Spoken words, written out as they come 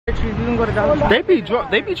Trees. We can go to Dollar Tree. They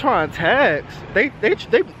be trying to tax.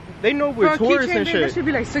 They know we're tourists and shit. That should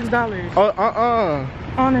be like $6.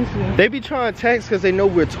 Honestly. They be trying to tax because they know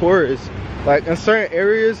we're tourists. Like in certain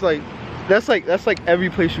areas, like that's like every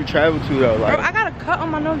place you travel to though. Like, bro, I got a cut on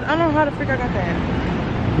my nose. I don't know how to figure I got that.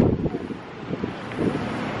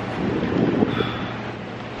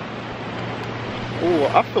 Oh,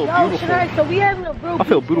 I feel beautiful. Shania, so we having a real I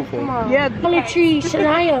feel beautiful. Yeah, Dollar Tree,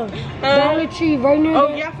 Shania. Dollar Tree right near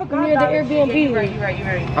oh, yeah, I forgot near the Airbnb. You're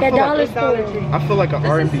right. That dollar store. I feel like an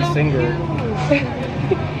R&B singer.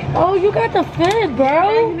 Oh, you got the fit, bro.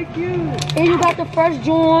 Yeah, he look cute. And you got the fresh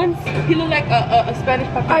Johns. He look like a Spanish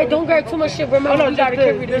puppy. Alright, don't grab too much shit. Remember, we gotta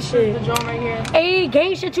carry this shit. The John right here. Hey,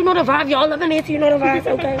 gang shit, you know the vibe. Y'all loving it, you know the vibe,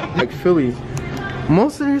 okay? Like Philly.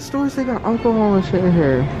 Most of these stores, they got alcohol and shit in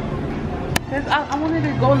here. I wanted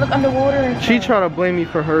to go look underwater and stuff. She tried to blame me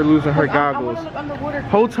for her losing her goggles. I look underwater.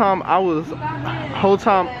 Whole time I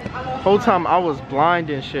was blind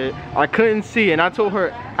and shit. I couldn't see, and I told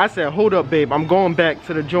her, I said, hold up babe, I'm going back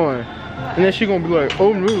to the joint. And then she gonna be like,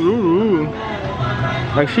 oh no.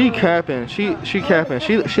 Like she capping. She capping.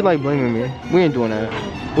 She like blaming me. We ain't doing that.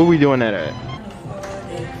 What we doing that at?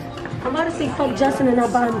 I'm about to say fuck Justin and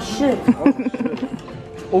not buy him shit.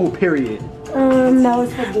 Oh, period. No,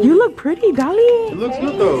 it's for good. You look pretty, Dolly. It looks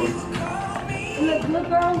good though. You look good,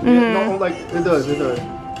 girl? Yeah, no, like it does.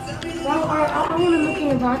 Well, I want to look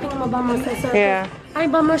in, but I think I'm gonna buy myself. Yeah. I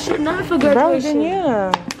ain't buy my shit not for graduation. Bro, then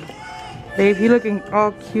yeah. Babe, he looking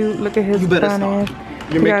all cute. Look at his better fun stop.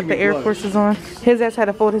 ass. You're He got making the me Air blush. Forces on. His ass had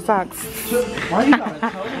to fold his socks. Why you gotta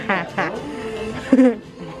tell them that, bro?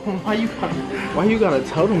 Why you gotta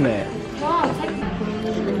tell them that?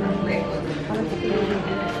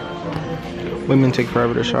 Women take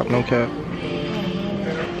forever to shop, no cap.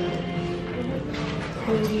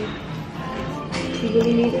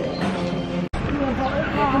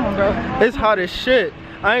 It's hot as shit.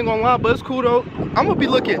 I ain't gonna lie, but it's cool though. I'm gonna be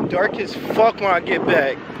looking dark as fuck when I get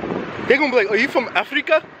back. They gonna be like, are you from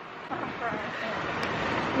Africa?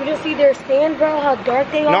 You just see their stand, bro, how dark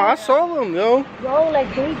they are? No, I saw them, yo. Bro,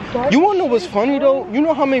 like they dark. You wanna know what's funny though? You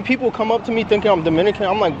know how many people come up to me thinking I'm Dominican?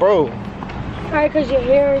 I'm like, bro. Alright, cause your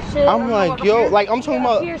hair and shit. I'm like, yo, like I'm talking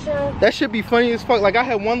about, that shit be funny as fuck. Like I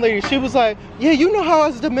had one lady, she was like, yeah, you know how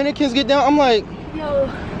us Dominicans get down? I'm like, yo.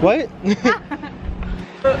 what?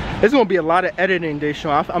 It's gonna be a lot of editing,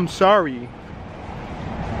 Deshaun. I'm sorry.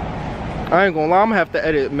 I ain't gonna lie, I'm gonna have to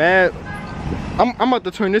edit mad. I'm about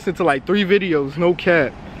to turn this into like 3 videos, no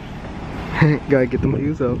cap. Gotta get them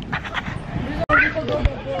views up.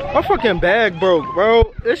 My fucking bag broke,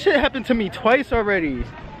 bro. This shit happened to me twice already.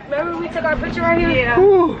 Remember we took our picture right here? Yeah.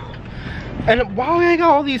 Whew. And why we ain't got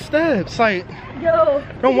all these steps? Like, Yo.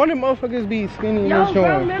 no wonder motherfuckers be skinny in Yo, this bro,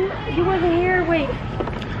 joint. remember? You wasn't here? Wait.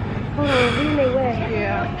 Hold on, we in their way.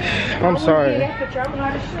 Yeah. I'm sorry. That picture, I'm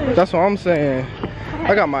hot as shit. That's what I'm saying.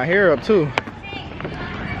 I got my hair up too.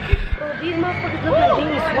 Bro, these motherfuckers look like they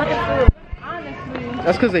was sweating through. Honestly.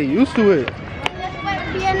 That's because they used to it.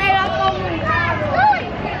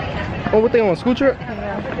 Oh, what they on, school trip?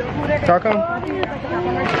 Yeah. Taco?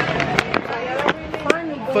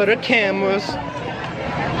 For the cameras.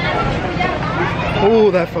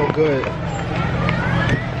 Ooh, that felt good.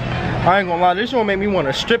 I ain't gonna lie, this one made me want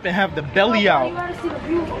to strip and have the belly You out. gotta see the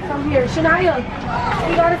view from here. Shania,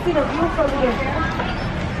 you gotta see the view from here.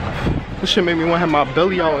 This shit made me want to have my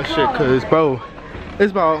belly out and shit, cause bro,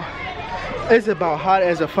 it's about hot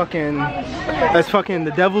as a fucking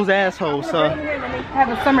the devil's asshole, so. Have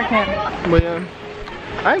a summer camp. But yeah,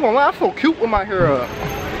 I ain't gonna lie, I feel cute with my hair up.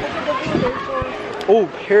 Oh,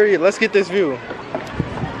 period. Let's get this view.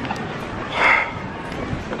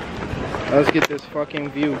 Let's get this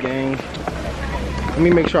fucking view, gang. Let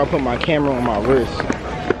me make sure I put my camera on my wrist.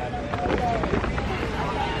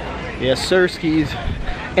 Yes, sir, skis.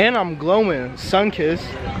 And I'm glowing, sun-kissed.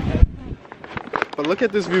 But look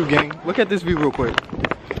at this view, gang. Look at this view real quick.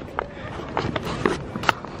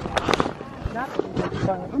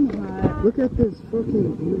 Look at this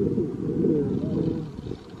fucking beautiful view.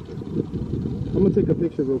 I'm gonna take a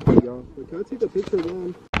picture real quick, y'all. Can I take a picture,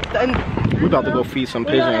 man? We about to go feed some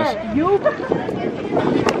pigeons.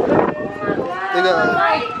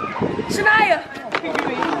 Shania,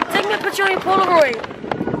 take me a picture of your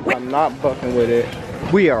Polaroid. I'm not bucking with it.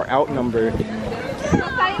 We are outnumbered.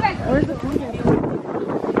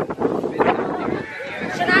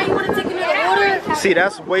 Shania, you wanna take me to order? See,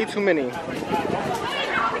 that's way too many.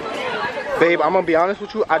 Babe, I'm gonna be honest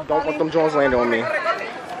with you. I don't want them Jones landing on me.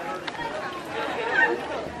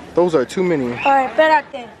 Those are too many. Alright, bet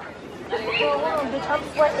out there. Hold on, bitch, I'm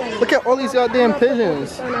sweating. Look at all these goddamn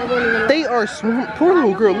pigeons. They are swarm. Poor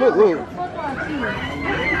little girl. Look, look.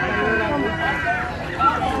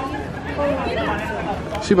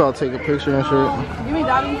 She about to take a picture and shit. Give me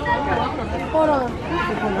Dolly. Hold on.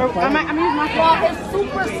 I'm using my phone. It's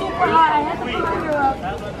super hot. I had to put my ear up.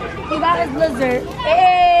 He got his lizard.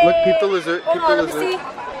 Hey. Look, peep the lizard. Hold Peep on, the let me lizard. see.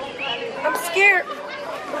 I'm scared.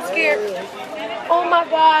 Oh my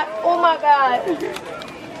god. Oh my god.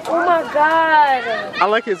 Oh my god. I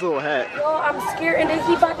like his little hat. Yo, I'm scared, and then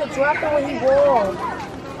he about to drop it when he walks.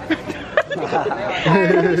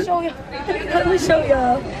 Alright, let me show you. Let me show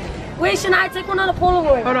y'all. Wait, should I take one on the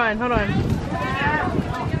Polaroid? Hold on.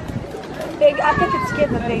 Big, I think it's scared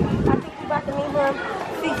the baby. I think you about to name her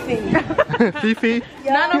Fifi. Fifi?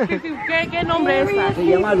 No, Fifi. ¿Qué nombre es esa? Se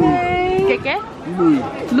llama Louis. ¿Qué?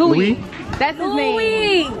 Louis? That's his name.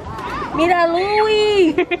 Louis. Mira,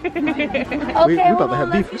 Louis. We Okay, about to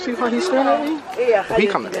have beef. You see how he's staring at me? He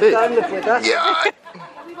coming thick. Yeah. We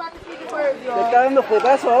about to see the bird, y'all. Shania,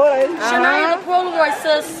 the Polaroid,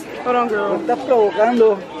 sis. Hold on, girl.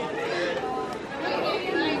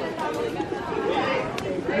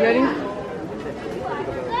 You ready?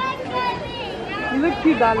 You look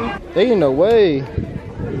cute, darling. They in the way.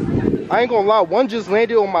 I ain't gonna lie, one just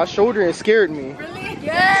landed on my shoulder and scared me. Really?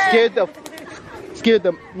 Yeah. Scared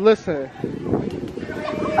the, listen.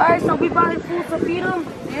 Alright, so we buying food to feed them?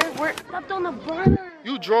 Yeah, we're left on the burner.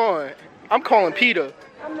 You drawing. I'm calling PETA.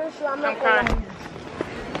 I'm not sure, I'm not crying.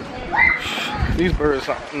 These birds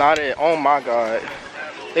are not it. Oh my God.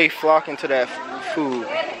 They flocking to that food. You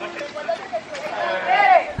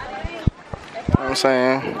know what I'm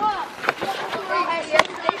saying?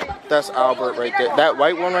 That's Albert right there. That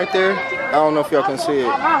white one right there, I don't know if y'all can see it.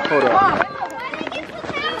 Hold up.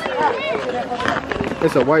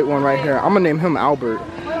 It's a white one right here. I'm gonna name him Albert.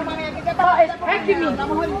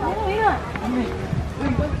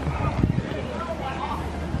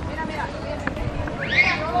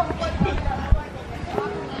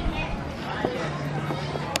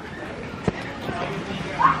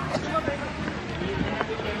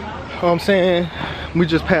 I'm saying, we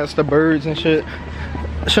just passed the birds and shit.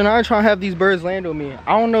 Shania trying to have these birds land on me.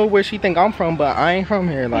 I don't know where she think I'm from, but I ain't from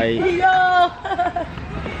here. Like,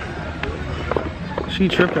 she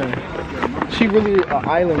tripping. She really an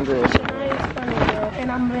island girl. Shania's funny, girl,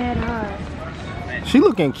 and I'm mad hot. She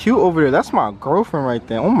looking cute over there. That's my girlfriend right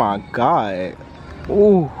there. Oh my God.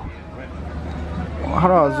 Ooh. How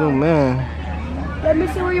do I zoom in? Let me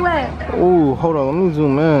see where you at. Ooh, hold on. Let me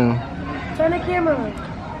zoom in. Turn the camera on.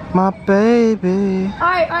 My baby.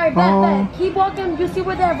 Alright, back. Keep walking. You see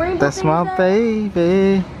where that rainbow That's thing my is at?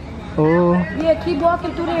 baby. Oh. Yeah, keep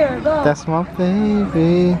walking through there. Go. That's my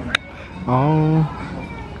baby. Oh.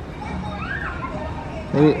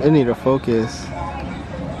 I need to focus.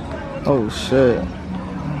 Oh shit.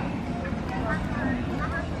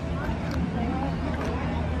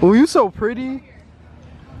 Oh, you so pretty.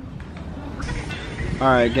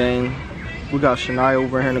 Alright, gang. We got Shania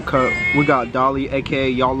over here in the cup. We got Dolly, aka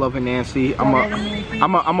Y'all Loving Nancy. I'm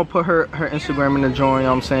gonna put her Instagram in the joint, you know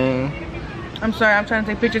what I'm saying? I'm sorry, I'm trying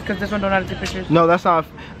to take pictures because this one don't know how to take pictures. No, that's not.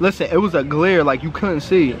 Listen, it was a glare, like you couldn't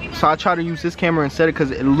see. So I tried to use this camera instead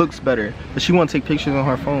because it looks better. But she want to take pictures on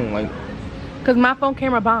her phone, like. Because my phone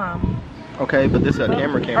camera bomb. Okay, but this is a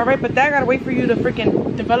camera. Alright, but that gotta wait for you to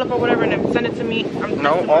freaking develop or whatever and then send it to me.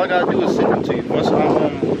 No, all I gotta do is send them to you. Once I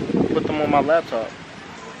put them on my laptop.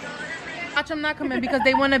 Watch them not coming because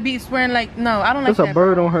they want to be swearing like, no, I don't like There's that. a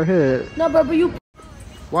bird on her head. No, but you.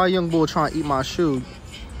 Why young boy trying to eat my shoe?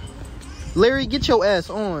 Larry, get your ass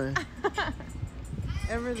on.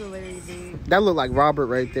 Ever's a Larry, dude. That look like Robert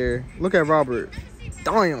right there. Look at Robert.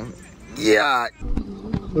 Damn. Yeah.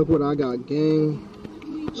 Look what I got, gang.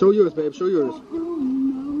 Show yours, babe. Show yours. You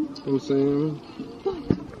know what I'm saying?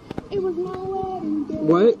 It was my wedding day.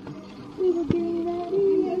 What? We were getting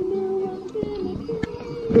ready and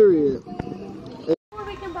Period. where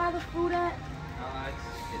we can buy the food at?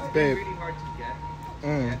 Babe.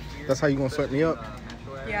 That's how you gonna set me up?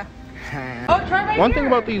 Yeah. Oh, try right One here. thing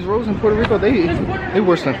about these rolls in Puerto Rico, they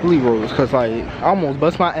worse than Philly rolls, cause like I almost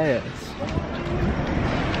bust my ass.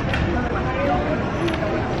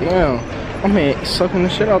 Damn, I'm here sucking the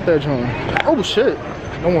shit out that joint. Oh shit,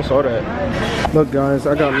 no one saw that. Look guys,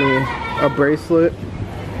 I got me a bracelet.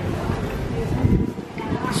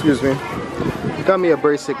 Excuse me. Got me a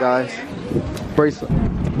bracelet, guys. Bracelet.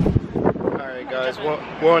 Alright guys,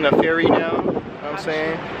 we're on a ferry now, you know what I'm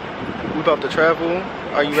saying? We about to travel.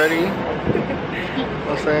 Are you ready? You know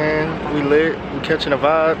what I'm saying? We lit, we catching a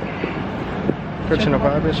vibe. Catching a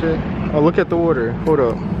vibe and shit. Oh, look at the water. Hold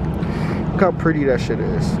up. Look how pretty that shit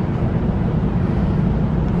is.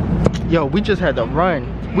 Yo, we just had to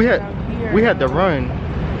run. We had to run.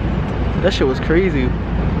 That shit was crazy.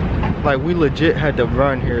 Like we legit had to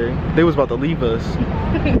run here. They was about to leave us.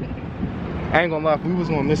 I ain't gonna lie, if we was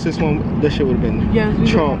gonna miss this one, this shit would have been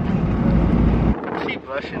chalk. She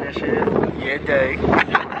blushing and shit. Yeah, day.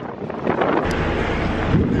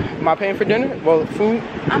 Am I paying for dinner? Well, food?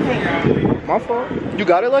 I'm paying. My fault. You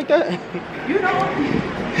got it like that? You know.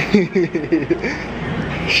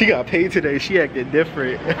 She got paid today. She acted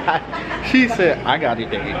different. She said, I got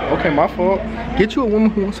it today. Okay, my fault. Get you a woman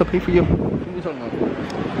who wants to pay for your food.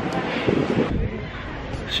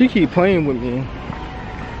 She keep playing with me.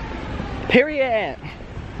 Period.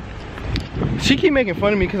 She keep making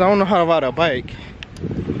fun of me because I don't know how to ride a bike.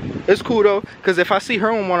 It's cool though, because if I see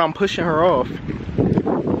her on one, I'm pushing her off.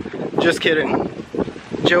 Just kidding.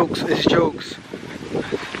 Jokes is jokes.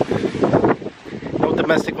 No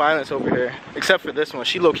domestic violence over here. Except for this one.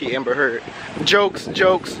 She low-key Amber Heard. Jokes,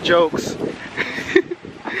 jokes, jokes.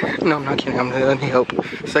 No, I'm not kidding. I need help.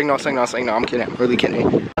 Say no, say no, say no. I'm kidding. I'm really kidding.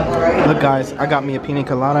 Look guys, I got me a pina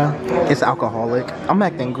colada. It's alcoholic. I'm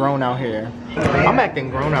acting grown out here.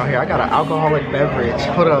 I got an alcoholic beverage.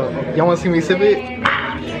 Hold up. Y'all wanna see me sip it?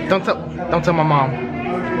 Don't tell my mom.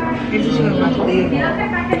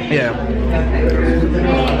 Yeah.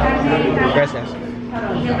 Gracias.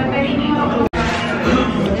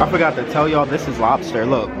 I forgot to tell y'all this is lobster.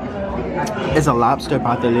 Look. It's a lobster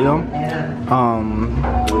patelillo.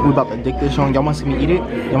 We about to dig this on. Y'all wanna see me eat it?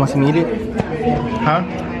 Y'all wanna see me eat it? Huh?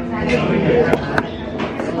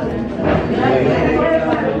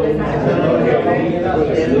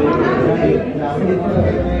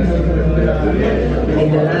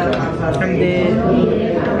 I'm dead.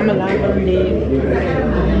 I'm alive, I'm dead.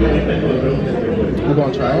 We're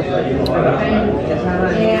gonna try it.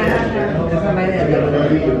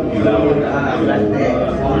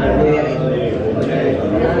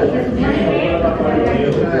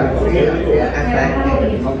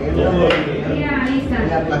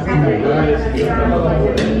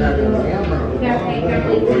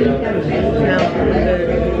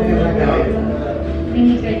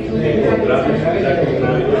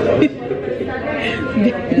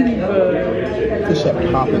 This shit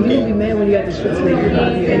popping. You be mad when you got the shit slated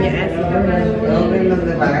and your ass is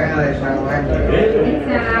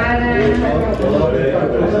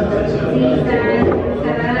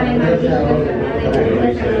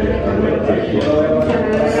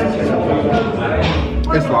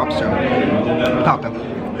It's lobster. Popping.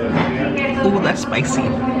 Ooh, that's spicy.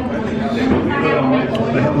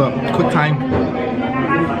 Look, quick time.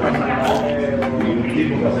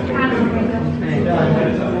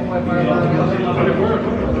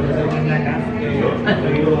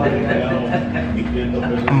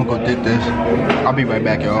 I'm gonna go dig this. I'll be right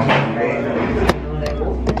back, y'all.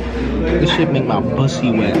 This shit make my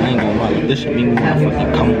pussy wet. I ain't gonna lie. This shit make me wanna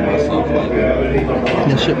fucking come with myself. Like,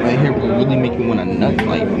 this shit right here will really make me wanna nut.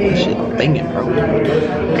 Like, this shit banging, bro. One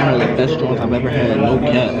of the best joints I've ever had. No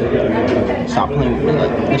cap. Stop playing with me.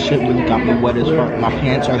 Like, this shit really got me wet as fuck. My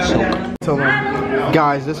pants are soaked. So,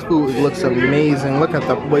 guys, this food looks amazing. Look at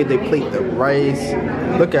the way they plate the rice.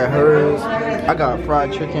 Look at hers. I got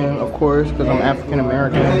fried chicken, of course, because I'm African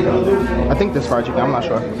American. I think this fried chicken. I'm not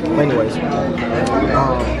sure. But anyways,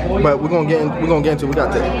 but we're gonna get into. We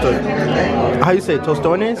got the how you say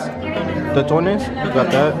tostones? Tostones. We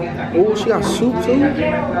got that. Oh, she got soup too.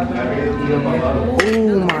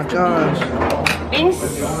 Oh my gosh.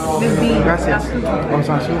 Gracias. Oh, it's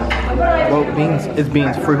not soup. Well, beans. It's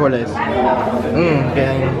beans. Frijoles.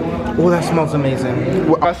 Gang. Oh, that smells amazing.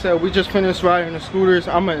 Well, I said we just finished riding the scooters.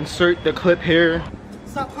 I'm gonna insert the clip here.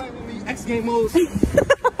 Stop playing with me. X game mode.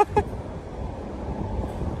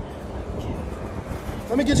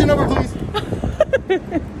 Let me get your number, please.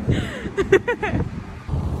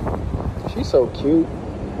 She's so cute.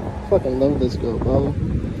 Fucking love this girl, bro.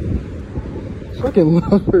 Fucking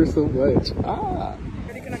love her so much. Ah.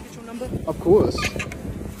 Ready, can I get your number? Of course.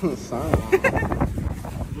 Sorry.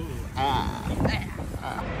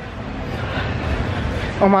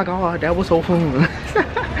 Oh my god, that was so fun.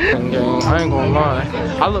 I ain't gonna lie.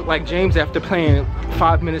 I look like James after playing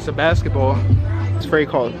 5 minutes of basketball. This phrase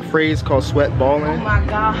called sweat balling. Oh my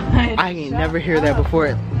god. I ain't never hear that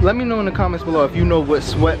before. Let me know in the comments below if you know what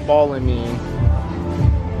sweat balling means.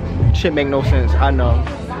 Shit make no sense, I know.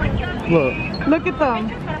 Look. Look at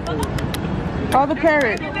them. All the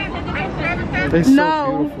parrots. They're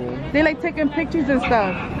so beautiful. They like taking pictures and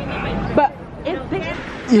stuff. But it's big.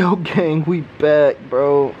 Yo gang, we back,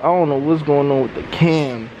 bro. I don't know what's going on with the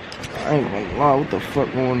cam. I ain't gonna lie, what the fuck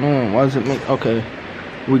going on? Why does it make, okay,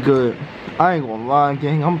 we good. I ain't gonna lie,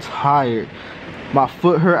 gang, I'm tired. My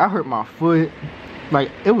foot hurt, I hurt my foot. Like,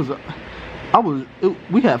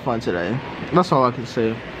 we had fun today. That's all I can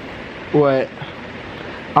say. But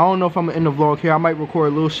I don't know if I'm gonna end the vlog here. I might record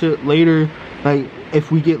a little shit later. Like,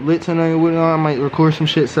 if we get lit tonight, I might record some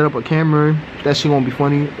shit, set up a camera. That shit gonna be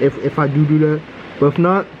funny if I do that. But if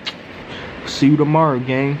not, see you tomorrow,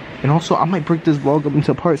 gang. And also, I might break this vlog up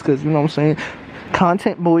into parts because, you know what I'm saying?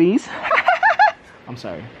 Content, boys. I'm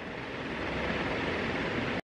sorry.